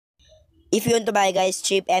If you want to buy guys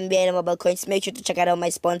cheap NBA mobile coins, make sure to check out my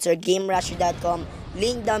sponsor GameRusher.com.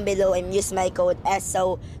 Link down below and use my code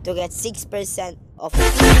SO to get 6% off. Guys,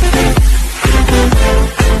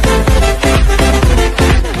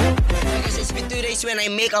 it's been 2 days when I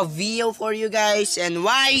make a video for you guys, and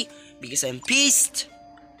why? Because I'm pissed.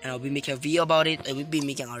 And I'll be making a video about it. I will be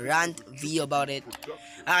making a rant video about it.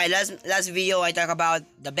 Alright, last video I talk about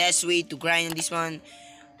the best way to grind in this one.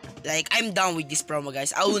 Like, I'm done with this promo,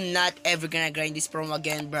 guys. I will not ever gonna grind this promo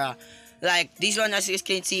again, bruh. Like, this one, as you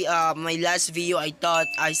can see, my last video, I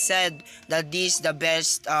said that this is the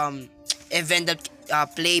best event that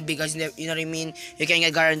play, because you know what I mean, you can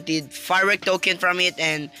get guaranteed firework token from it,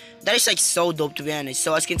 and that is like so dope, to be honest.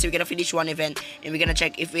 So as you can see, we're gonna finish one event and we're gonna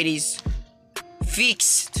check if it is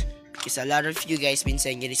fixed, because a lot of you guys been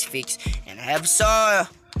saying it is fixed, and I have saw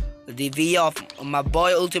the video of my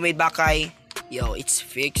boy Ultimate Bakay. Yo, it's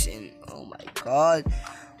fixed, and oh my god,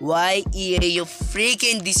 why EA you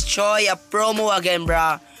freaking destroy a promo again,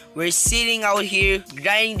 bruh? We're sitting out here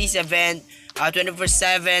grinding this event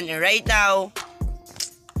 24/7, and right now,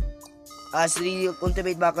 as the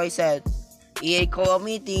Ultimate Bakay said, EA call a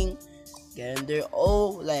meeting, getting their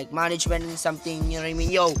like management and something, you know what I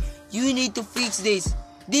mean? Yo, you need to fix this.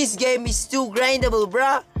 This game is too grindable,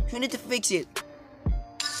 bruh. You need to fix it.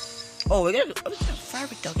 Oh, we're gonna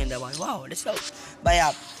firework token that one. Wow, let's go. But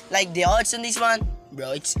yeah, like the odds on this one,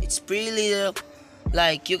 bro, it's pretty little.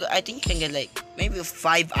 Like I think you can get like maybe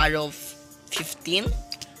 5 out of 15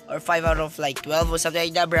 or 5 out of like 12 or something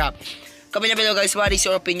like that, bro. Comment down below, guys. What is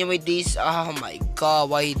your opinion with this? Oh my god,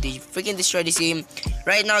 why did you freaking destroy this game?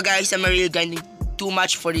 Right now, guys, I'm really grinding too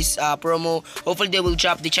much for this promo. Hopefully they will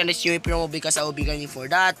drop the Chinese New Year promo, because I will be grinding for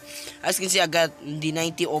that. As you can see, I got the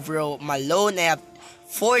 90 overall Malone. I have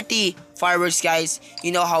 40 fireworks, guys.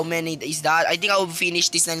 You know how many is that? I think I will finish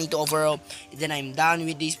this 92 overall, then I'm done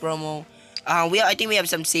with this promo. I think we have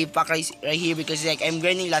some save pack right here, because like I'm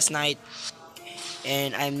grinding last night,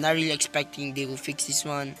 and I'm not really expecting they will fix this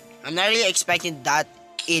one. I'm not really expecting that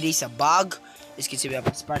it is a bug. As you can see, we have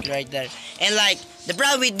a sparkler right there, and like the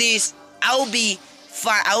problem with this, I will be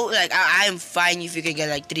fine. I am fine if you can get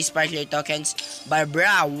like 3 sparkler tokens, but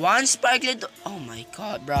bruh, 1 sparkler. Oh my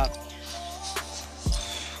god, bruh.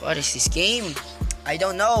 What is this game? I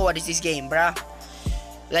don't know what is this game, bruh.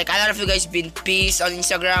 Like, a lot of you guys been pissed on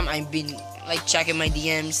Instagram. I've been like checking my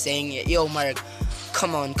DMs saying, yo Mark,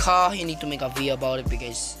 come on, you need to make a video about it,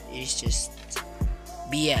 because it's just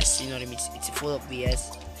BS. You know what I mean? It's full of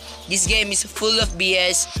BS. This game is full of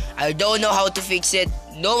BS. I don't know how to fix it.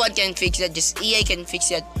 No one can fix it. Just EA can fix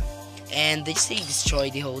it. And they say destroy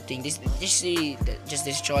the whole thing. Just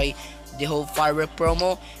destroy the whole firework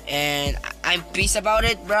promo, and I'm pissed about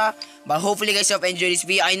it, bruh. But hopefully, guys, have enjoyed this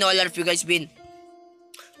video. I know a lot of you guys been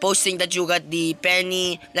posting that you got the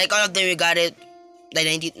penny, like all of them, you got it,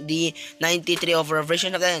 the 93 overall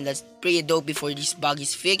version of that, and that's pretty dope before this bug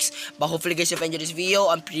is fixed. But hopefully, guys, have enjoyed this video.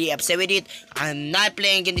 I'm pretty upset with it. I'm not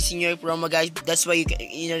playing again the senior promo, guys. That's why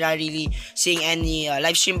you're not really seeing any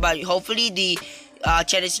live stream. But hopefully, the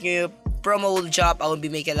Chinese New Year promo will drop. I will be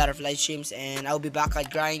making a lot of live streams, and I'll be back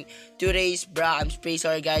at grind 2 days, bruh. I'm pretty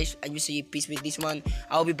sorry, guys. I'm just saying peace with this one.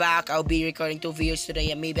 I'll be back. I'll be recording 2 videos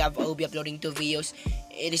today, and maybe I'll be uploading 2 videos.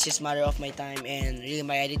 It is just a matter of my time and really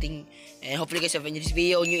my editing. And hopefully, guys, have enjoyed this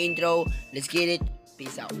video. New intro. Let's get it.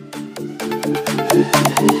 Peace out.